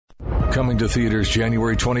Coming to theaters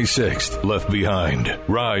January 26th, Left Behind,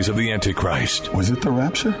 Rise of the Antichrist. Was it the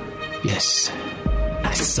rapture? Yes.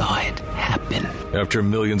 I saw it happen. After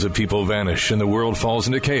millions of people vanish and the world falls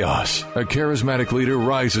into chaos, a charismatic leader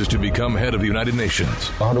rises to become head of the United Nations.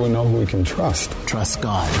 How do we know who we can trust? Trust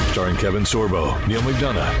God. Starring Kevin Sorbo, Neil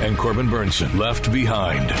McDonough, and Corbin Burnson. Left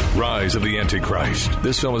Behind, Rise of the Antichrist.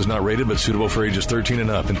 This film is not rated but suitable for ages 13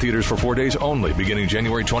 and up in theaters for 4 days only beginning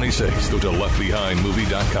January 26th. Go to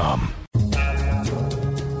leftbehindmovie.com.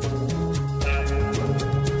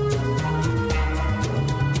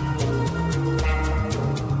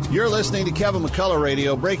 You're listening to Kevin McCullough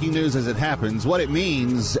Radio, breaking news as it happens, what it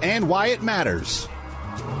means, and why it matters.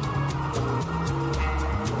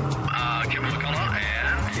 Kevin McCullough,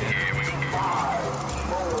 and here we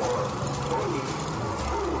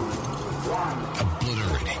go.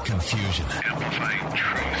 Obliterating confusion. Amplifying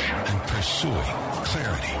truth. And pursuing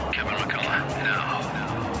clarity. Kevin McCullough, now.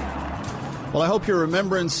 Well, I hope your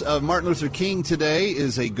remembrance of Martin Luther King today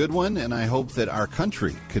is a good one, and I hope that our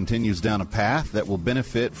country continues down a path that will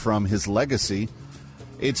benefit from his legacy.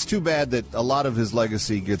 It's too bad that a lot of his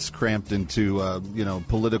legacy gets cramped into,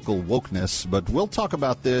 political wokeness, but we'll talk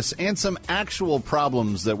about this and some actual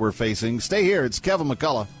problems that we're facing. Stay here. It's Kevin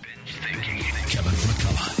McCullough. Kevin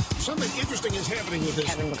McCullough. Something interesting is happening with this.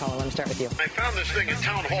 Kevin McCullough, let me start with you. I found this thing at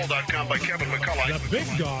townhall.com by Kevin McCullough. The big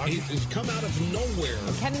dog has come out of nowhere.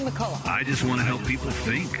 Kevin McCullough. I just want to help people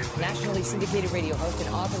think. Nationally syndicated radio host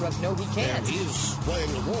and author of No He Can't. And he's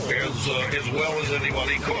playing the role as well as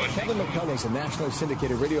anybody could. Kevin McCullough is a nationally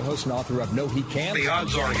syndicated radio host and author of No He Can't. The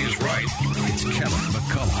odds are he's right. It's Kevin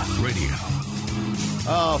McCullough Radio.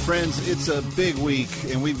 Oh, friends, it's a big week,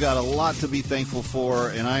 and we've got a lot to be thankful for,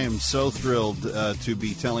 and I am so thrilled to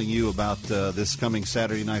be telling you about this coming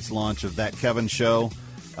Saturday night's launch of That Kevin Show.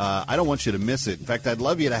 I don't want you to miss it. In fact, I'd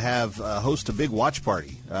love you to have host a big watch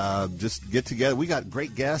party. Just get together. We got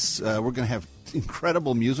great guests. We're going to have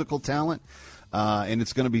incredible musical talent, and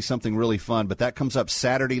it's going to be something really fun. But that comes up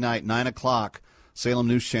Saturday night, 9 o'clock. Salem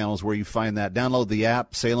News Channel is where you find that. Download the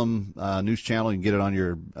app, Salem News Channel. You can get it on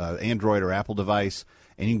your Android or Apple device,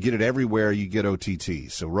 and you can get it everywhere you get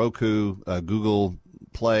OTT. So Roku, Google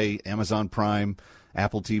Play, Amazon Prime,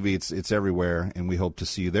 Apple TV, it's everywhere, and we hope to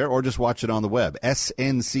see you there. Or just watch it on the web,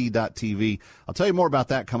 snc.tv. I'll tell you more about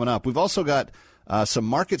that coming up. We've also got some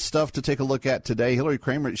market stuff to take a look at today. Hillary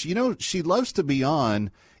Kramer, she loves to be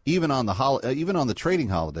on even on the trading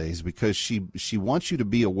holidays, because she wants you to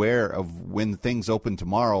be aware of when things open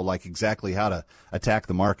tomorrow, like exactly how to attack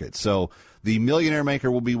the market. So the Millionaire Maker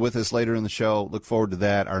will be with us later in the show. Look forward to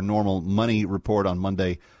that. Our normal money report on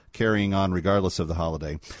Monday, carrying on regardless of the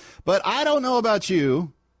holiday. But I don't know about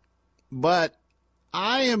you, but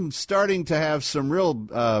I am starting to have some real,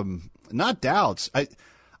 not doubts.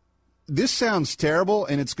 This sounds terrible,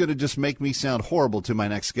 and it's going to just make me sound horrible to my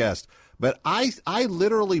next guest. But I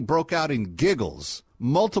literally broke out in giggles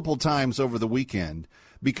multiple times over the weekend,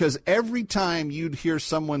 because every time you'd hear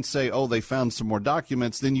someone say, oh, they found some more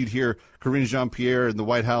documents, then you'd hear Karine Jean-Pierre in the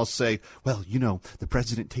White House say, well, the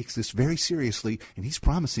president takes this very seriously, and he's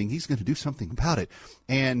promising he's going to do something about it.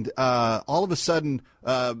 And all of a sudden,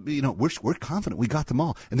 we're confident we got them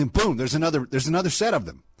all. And then, boom, there's another set of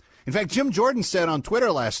them. In fact, Jim Jordan said on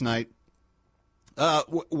Twitter last night,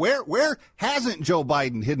 where hasn't Joe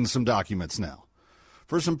Biden hidden some documents now?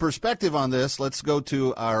 For some perspective on this, let's go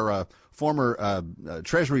to our former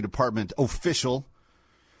Treasury Department official.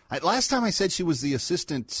 Last time I said she was the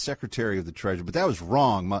Assistant Secretary of the Treasury, but that was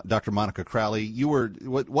wrong, Dr. Monica Crowley. You were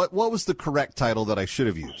what was the correct title that I should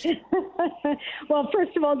have used? Well,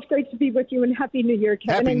 first of all, it's great to be with you, and Happy New Year,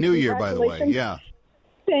 Kevin. Happy New Year, by the way. Yeah.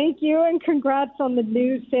 Thank you, and congrats on the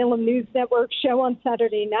new Salem News Network show on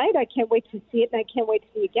Saturday night. I can't wait to see it, and I can't wait to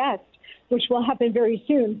be a guest, which will happen very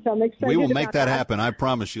soon. So I'm excited. We will make that happen. I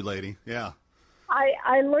promise you, lady. Yeah.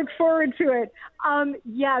 I look forward to it.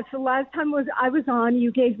 So last time I was on,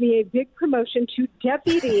 you gave me a big promotion to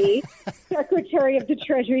Deputy Secretary of the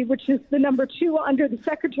Treasury, which is the number 2 under the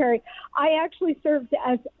Secretary. I actually served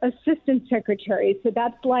as Assistant Secretary, so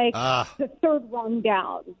that's like the third rung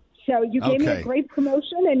down. So you gave me a great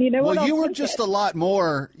promotion, and you know what? Well, you were just a lot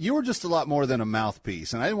more than a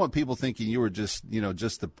mouthpiece, and I didn't want people thinking you were just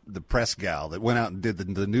the press gal that went out and did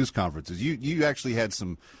the news conferences. You actually had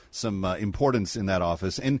some importance in that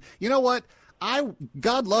office, and you know what?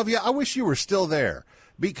 God love you. I wish you were still there,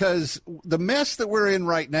 because the mess that we're in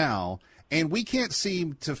right now, and we can't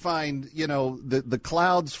seem to find the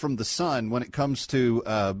clouds from the sun when it comes to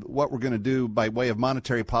what we're going to do by way of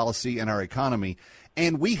monetary policy and our economy.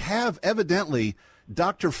 And we have evidently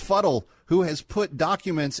Dr. Fuddle, who has put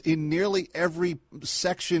documents in nearly every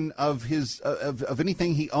section of his of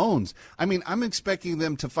anything he owns. I mean, I'm expecting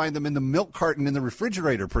them to find them in the milk carton in the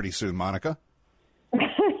refrigerator pretty soon, Monica.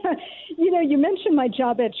 You know, you mentioned my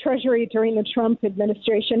job at Treasury during the Trump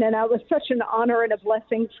administration, and it was such an honor and a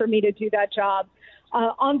blessing for me to do that job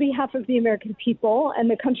on behalf of the American people and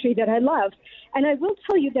the country that I love. And I will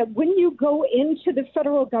tell you that when you go into the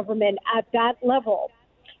federal government at that level,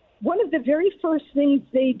 one of the very first things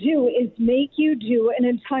they do is make you do an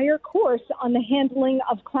entire course on the handling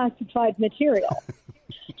of classified material.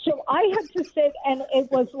 So I had to sit, and it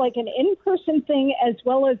was like an in-person thing as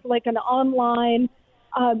well as like an online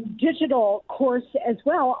digital course as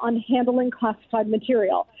well on handling classified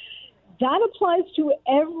material. That applies to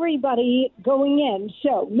everybody going in.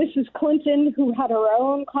 So Mrs. Clinton, who had her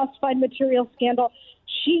own classified material scandal,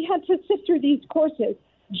 she had to sit through these courses.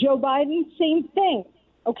 Joe Biden, same thing,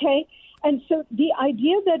 okay? And so the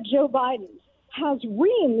idea that Joe Biden has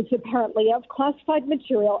reams, apparently, of classified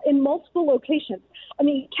material in multiple locations. I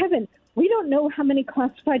mean, Kevin, we don't know how many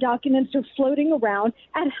classified documents are floating around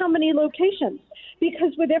at how many locations.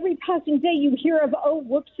 Because with every passing day, you hear of, oh,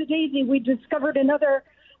 whoops-a-daisy, we discovered another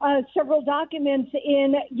several documents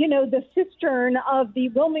in, you know, the cistern of the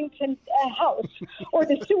Wilmington house or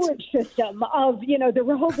the sewage system of, you know, the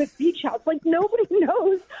Rehoboth Beach house. Like, nobody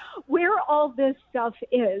knows where all this stuff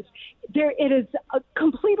is. It is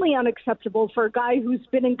completely unacceptable for a guy who's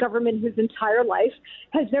been in government his entire life,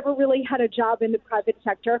 has never really had a job in the private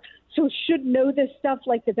sector, so should know this stuff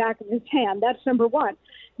like the back of his hand. That's number one.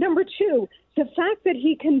 Number two, the fact that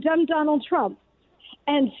he condemned Donald Trump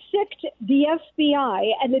and sicked the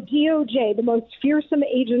FBI and the DOJ, the most fearsome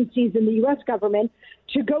agencies in the U.S. government,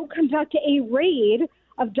 to go conduct a raid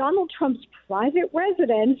of Donald Trump's private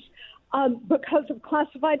residence because of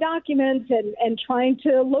classified documents and trying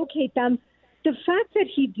to locate them. The fact that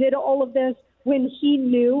he did all of this when he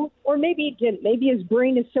knew, or maybe he didn't, maybe his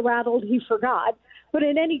brain is so addled he forgot, but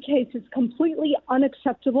in any case, it's completely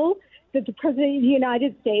unacceptable that the President of the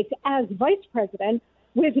United States, as vice president,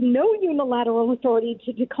 with no unilateral authority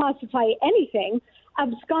to declassify anything,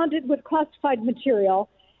 absconded with classified material,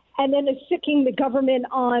 and then is sicking the government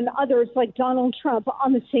on others like Donald Trump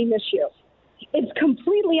on the same issue. It's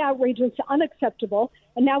completely outrageous, unacceptable,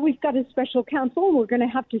 and now we've got a special counsel, and we're going to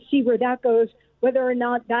have to see where that goes, whether or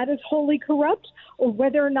not that is wholly corrupt, or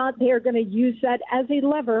whether or not they are going to use that as a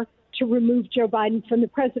lever to remove Joe Biden from the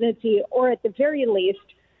presidency, or at the very least,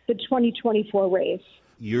 the 2024 race.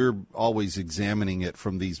 You're always examining it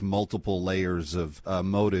from these multiple layers of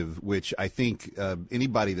motive, which I think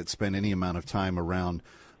anybody that spent any amount of time around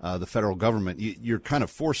the federal government, you're kind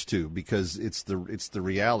of forced to, because it's the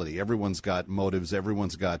reality. Everyone's got motives.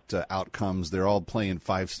 Everyone's got outcomes. They're all playing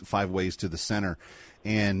five ways to the center,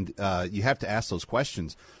 and you have to ask those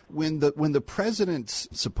questions. When the president's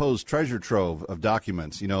supposed treasure trove of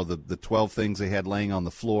documents, you know, the 12 things they had laying on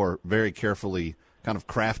the floor, very carefully kind of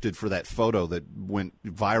crafted for that photo that went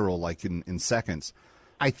viral like in seconds.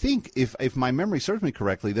 I think, if my memory serves me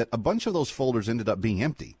correctly, that a bunch of those folders ended up being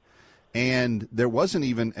empty, and there wasn't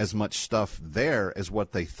even as much stuff there as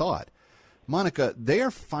what they thought. Monica, they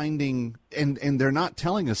are finding, and they're not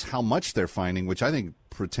telling us how much they're finding, which I think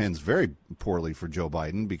portends very poorly for Joe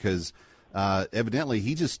Biden, because evidently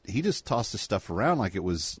he just tossed this stuff around like it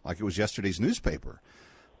was yesterday's newspaper.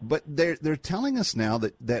 But they're telling us now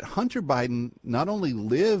that Hunter Biden not only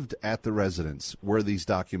lived at the residence where these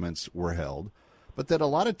documents were held, but that a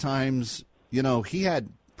lot of times, you know, he had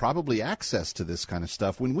probably access to this kind of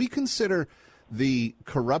stuff. When we consider the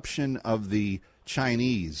corruption of the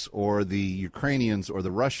Chinese or the Ukrainians or the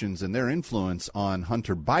Russians and their influence on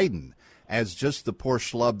Hunter Biden as just the poor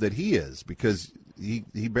schlub that he is, because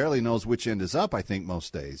he barely knows which end is up, I think,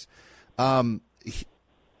 most days.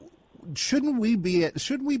 Shouldn't we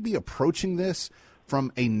be approaching this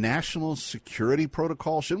from a national security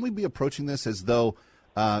protocol? Shouldn't we be approaching this as though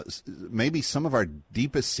maybe some of our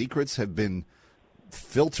deepest secrets have been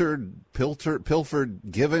filtered, pilfered,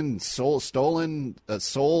 given, stolen,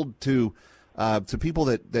 sold to people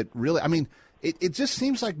that really? I mean, it just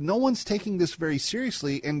seems like no one's taking this very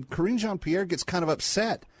seriously, and Karine Jean-Pierre gets kind of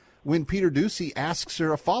upset when Peter Doocy asks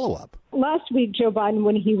her a follow-up. Last week, Joe Biden,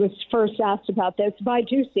 when he was first asked about this by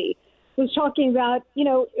Doocy, was talking about, you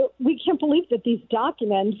know, we can't believe that these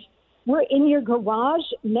documents were in your garage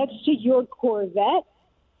next to your Corvette,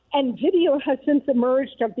 and video has since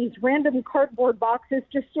emerged of these random cardboard boxes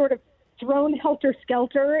just sort of thrown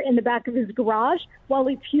helter-skelter in the back of his garage while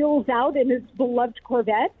he peels out in his beloved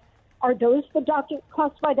Corvette. Are those the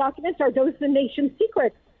classified documents? Are those the nation's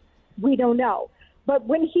secrets? We don't know. But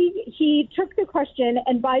when he took the question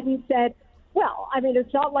and Biden said, Well, I mean,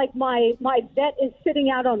 it's not like my vet is sitting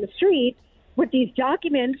out on the street with these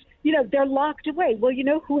documents. You know, they're locked away. Well, you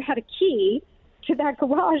know who had a key to that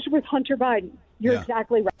garage was Hunter Biden. You're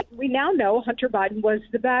exactly right. We now know Hunter Biden was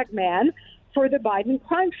the bag man for the Biden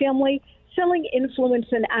crime family, selling influence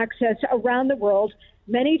and access around the world,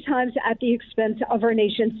 many times at the expense of our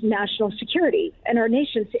nation's national security and our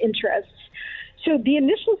nation's interests. So the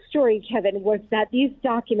initial story, Kevin, was that these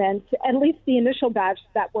documents, at least the initial batch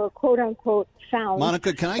that were quote unquote found.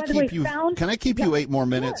 Monica, can I keep you 8 more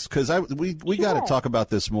minutes? Because we got to talk about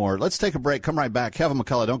this more. Let's take a break. Come right back. Kevin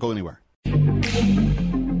McCullough, don't go anywhere.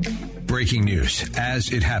 Breaking news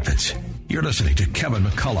as it happens. You're listening to Kevin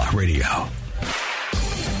McCullough Radio.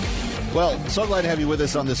 Well, so glad to have you with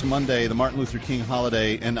us on this Monday, the Martin Luther King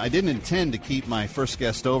holiday. And I didn't intend to keep my first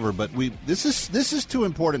guest over, but this is too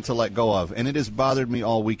important to let go of, and it has bothered me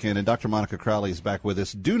all weekend. And Dr. Monica Crowley is back with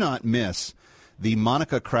us. Do not miss the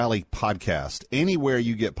Monica Crowley podcast. Anywhere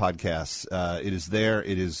you get podcasts, it is there.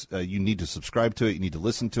 It is you need to subscribe to it. You need to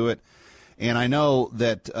listen to it. And I know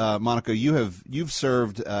that, Monica, you've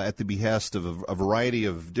served at the behest of a variety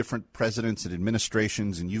of different presidents and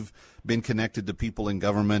administrations, and you've been connected to people in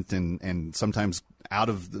government and sometimes out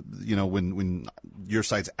of the, you know, when your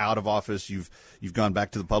side's out of office, you've gone back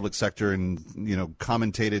to the public sector and, you know,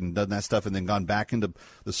 commentated and done that stuff and then gone back into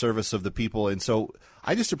the service of the people. And so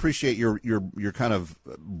I just appreciate your kind of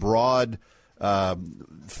broad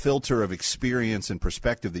filter of experience and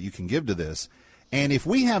perspective that you can give to this. And if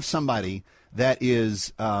we have somebody that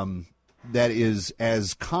is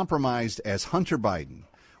as compromised as Hunter Biden,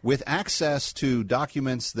 with access to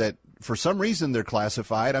documents that for some reason they're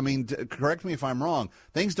classified. I mean, correct me if I'm wrong.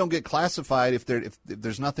 Things don't get classified if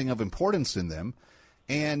there's nothing of importance in them.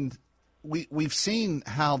 And we've seen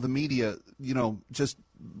how the media, you know, just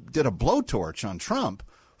did a blowtorch on Trump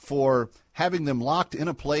for having them locked in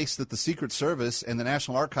a place that the Secret Service and the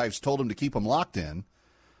National Archives told him to keep them locked in.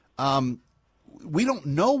 We don't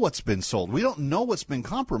know what's been sold. We don't know what's been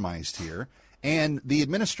compromised here. And the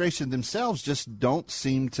administration themselves just don't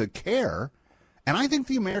seem to care. And I think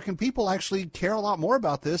the American people actually care a lot more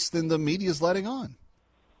about this than the media is letting on.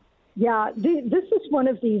 Yeah, this is one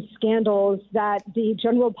of these scandals that the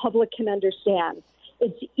general public can understand.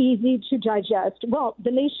 It's easy to digest. Well,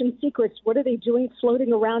 the nation's secrets, what are they doing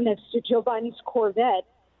floating around next to Joe Biden's Corvette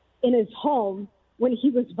in his home when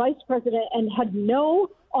he was vice president and had no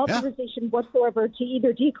authorization whatsoever to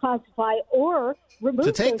either declassify or remove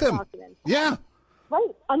to take those them. documents? Yeah. Right.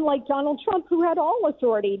 Unlike Donald Trump, who had all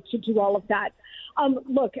authority to do all of that.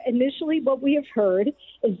 Look, initially what we have heard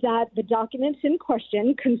is that the documents in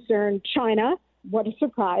question concern China. What a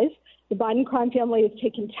surprise. The Biden crime family has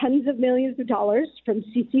taken tens of millions of dollars from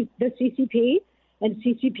the CCP and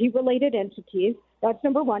CCP-related entities. That's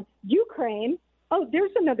number one. Ukraine. Oh,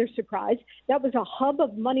 there's another surprise. That was a hub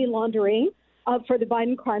of money laundering for the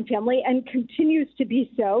Biden crime family and continues to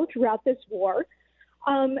be so throughout this war.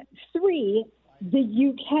 3, the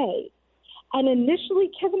UK. And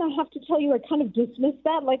initially, Kevin, I have to tell you, I kind of dismissed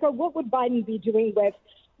that. Like, what would Biden be doing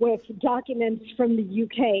with documents from the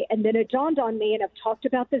UK? And then it dawned on me, and I've talked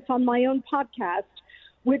about this on my own podcast,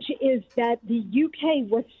 which is that the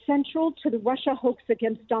UK was central to the Russia hoax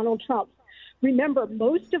against Donald Trump. Remember,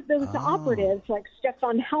 most of those operatives, like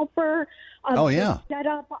Stefan Halper, the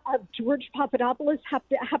setup of George Papadopoulos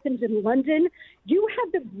happened in London. You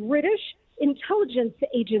had the British intelligence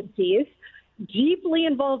agencies deeply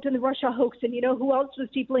involved in the Russia hoax. And you know who else was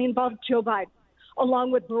deeply involved? Joe Biden,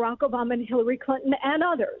 along with Barack Obama and Hillary Clinton and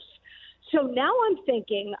others. So now I'm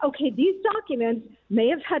thinking, okay, these documents may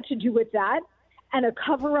have had to do with that and a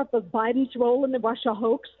cover-up of Biden's role in the Russia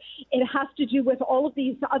hoax. It has to do with all of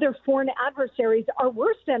these other foreign adversaries, our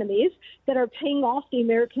worst enemies, that are paying off the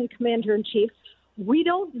American commander-in-chief. We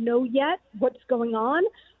don't know yet what's going on,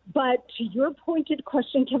 but to your pointed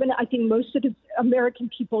question, Kevin, I think most of the American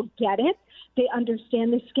people get it. They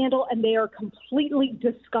understand this scandal, and they are completely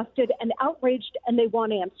disgusted and outraged, and they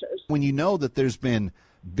want answers. When you know that there's been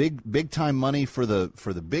big time money for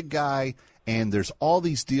the big guy, and there's all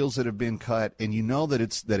these deals that have been cut, and you know that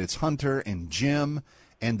it's Hunter and Jim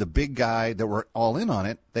and the big guy that were all in on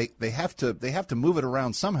it, they have to move it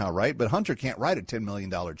around somehow, right? But Hunter can't write a $10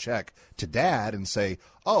 million check to Dad and say,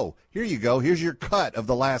 "Oh, here you go. Here's your cut of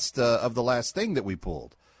the last thing that we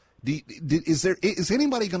pulled." Is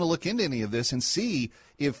anybody going to look into any of this and see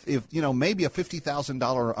if you know, maybe a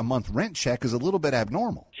 $50,000 a month rent check is a little bit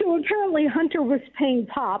abnormal? So apparently Hunter was paying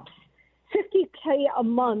Pops $50K a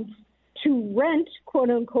month to rent,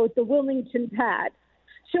 quote unquote, the Wilmington pad.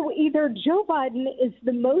 So either Joe Biden is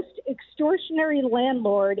the most extortionary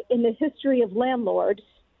landlord in the history of landlords,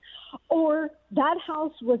 or that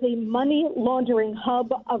house was a money laundering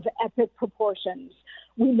hub of epic proportions.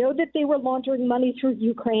 We know that they were laundering money through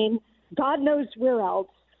Ukraine, God knows where else,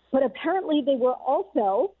 but apparently they were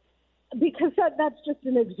also, because that's just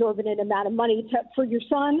an exorbitant amount of money for your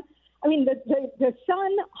son. I mean, the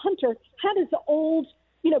son, Hunter, had his old,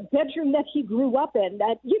 bedroom that he grew up in,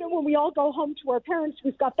 that, when we all go home to our parents,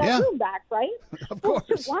 we've got that room back, right? Of course.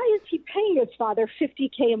 So why is he paying his father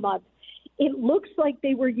 $50K a month? It looks like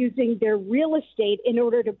they were using their real estate in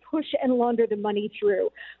order to push and launder the money through.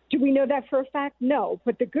 Do we know that for a fact? No.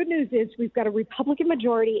 But the good news is we've got a Republican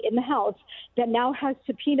majority in the House that now has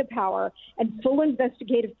subpoena power and full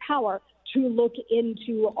investigative power to look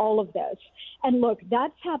into all of this. And look,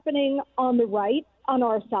 that's happening on the right, on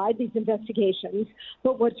our side, these investigations.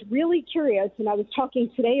 But what's really curious, and I was talking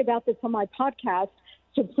today about this on my podcast,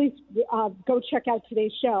 so please go check out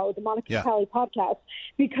today's show, the Monica Crowley podcast,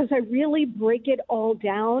 because I really break it all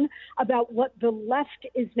down about what the left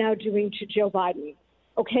is now doing to Joe Biden.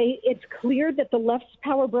 Okay, it's clear that the left's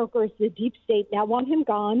power brokers, the deep state, now want him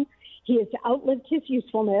gone. He has outlived his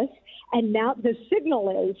usefulness. And now the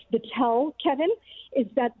signal is, the tell, Kevin, is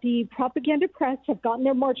that the propaganda press have gotten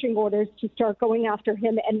their marching orders to start going after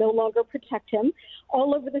him and no longer protect him.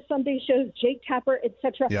 All over the Sunday shows, Jake Tapper,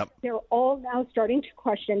 etc. They're all now starting to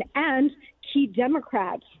question. And key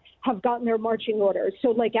Democrats have gotten their marching orders. So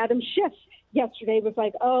like Adam Schiff yesterday was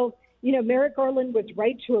like, Merrick Garland was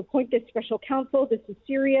right to appoint this special counsel. This is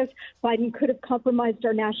serious. Biden could have compromised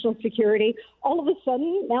our national security. All of a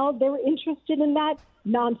sudden, now they're interested in that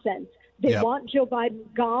nonsense. They want Joe Biden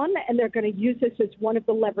gone, and they're going to use this as one of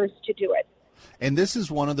the levers to do it. And this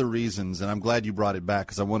is one of the reasons, and I'm glad you brought it back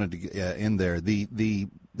because I wanted to get in there.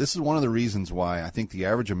 This is one of the reasons why I think the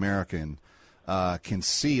average American can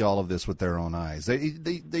see all of this with their own eyes.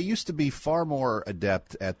 They used to be far more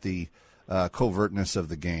adept at the covertness of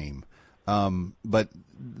the game. But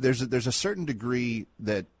there's a certain degree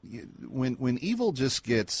that when evil just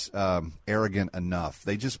gets arrogant enough,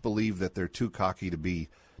 they just believe that they're too cocky to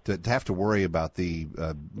have to worry about the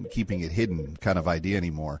keeping it hidden kind of idea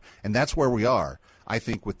anymore. And that's where we are, I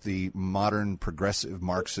think, with the modern progressive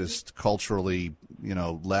Marxist, culturally,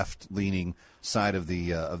 left-leaning side of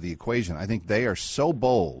the equation. I think they are so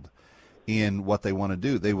bold in what they want to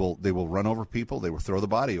do. They will run over people. They will throw the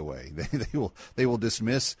body away. They will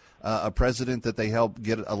dismiss a president that they helped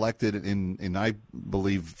get elected in I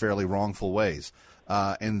believe fairly wrongful ways.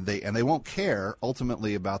 And they won't care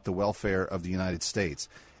ultimately about the welfare of the United States.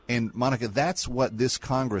 And Monica, that's what this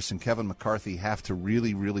Congress and Kevin McCarthy have to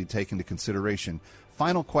really, really take into consideration.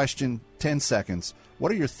 Final question, 10 seconds.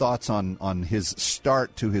 What are your thoughts on his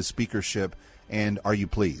start to his speakership? And are you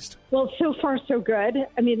pleased? Well, so far, so good.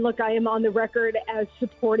 I mean, look, I am on the record as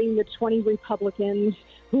supporting the 20 Republicans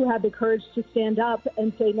who had the courage to stand up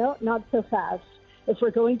and say, no, not so fast. If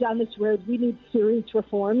we're going down this road, we need serious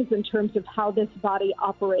reforms in terms of how this body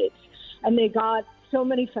operates. And they got so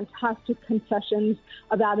many fantastic concessions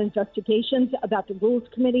about investigations, about the Rules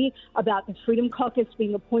Committee, about the Freedom Caucus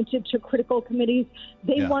being appointed to critical committees.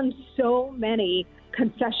 They won so many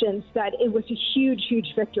concessions that it was a huge,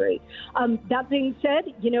 huge victory. That being said,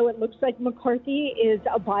 it looks like McCarthy is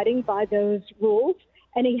abiding by those rules,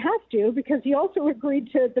 and he has to because he also agreed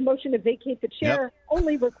to the motion to vacate the chair,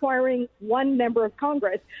 only requiring one member of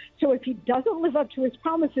Congress. So if he doesn't live up to his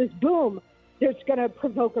promises, boom, there's going to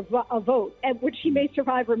provoke a vote, at which he may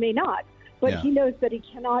survive or may not. But he knows that he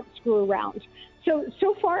cannot screw around.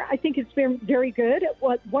 So far, I think it's been very good.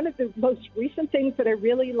 One of the most recent things that I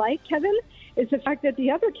really like, Kevin, is the fact that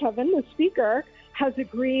the other Kevin, the speaker, has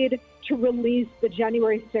agreed to release the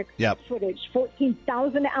January 6th footage,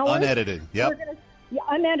 14,000 hours. Unedited,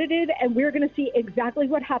 unedited, and we're going to see exactly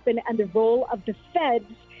what happened and the role of the feds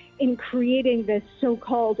in creating this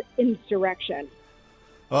so-called insurrection.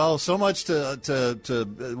 Well, so much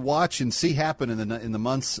to watch and see happen in the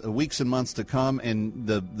months, weeks and months to come, and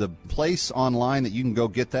the place online that you can go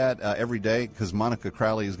get that every day, because Monica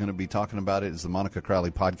Crowley is going to be talking about it, is the Monica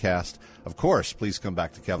Crowley podcast. Of course, please come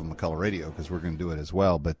back to Kevin McCullough Radio because we're going to do it as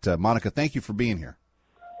well. But Monica, thank you for being here.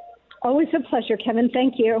 Always a pleasure, Kevin.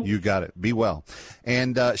 Thank you. You got it. Be well.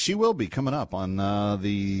 And she will be coming up on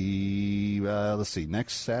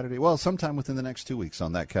next Saturday. Well, sometime within the next 2 weeks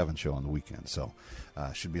on That Kevin Show on the weekend. So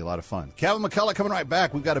should be a lot of fun. Kevin McCullough coming right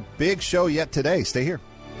back. We've got a big show yet today. Stay here.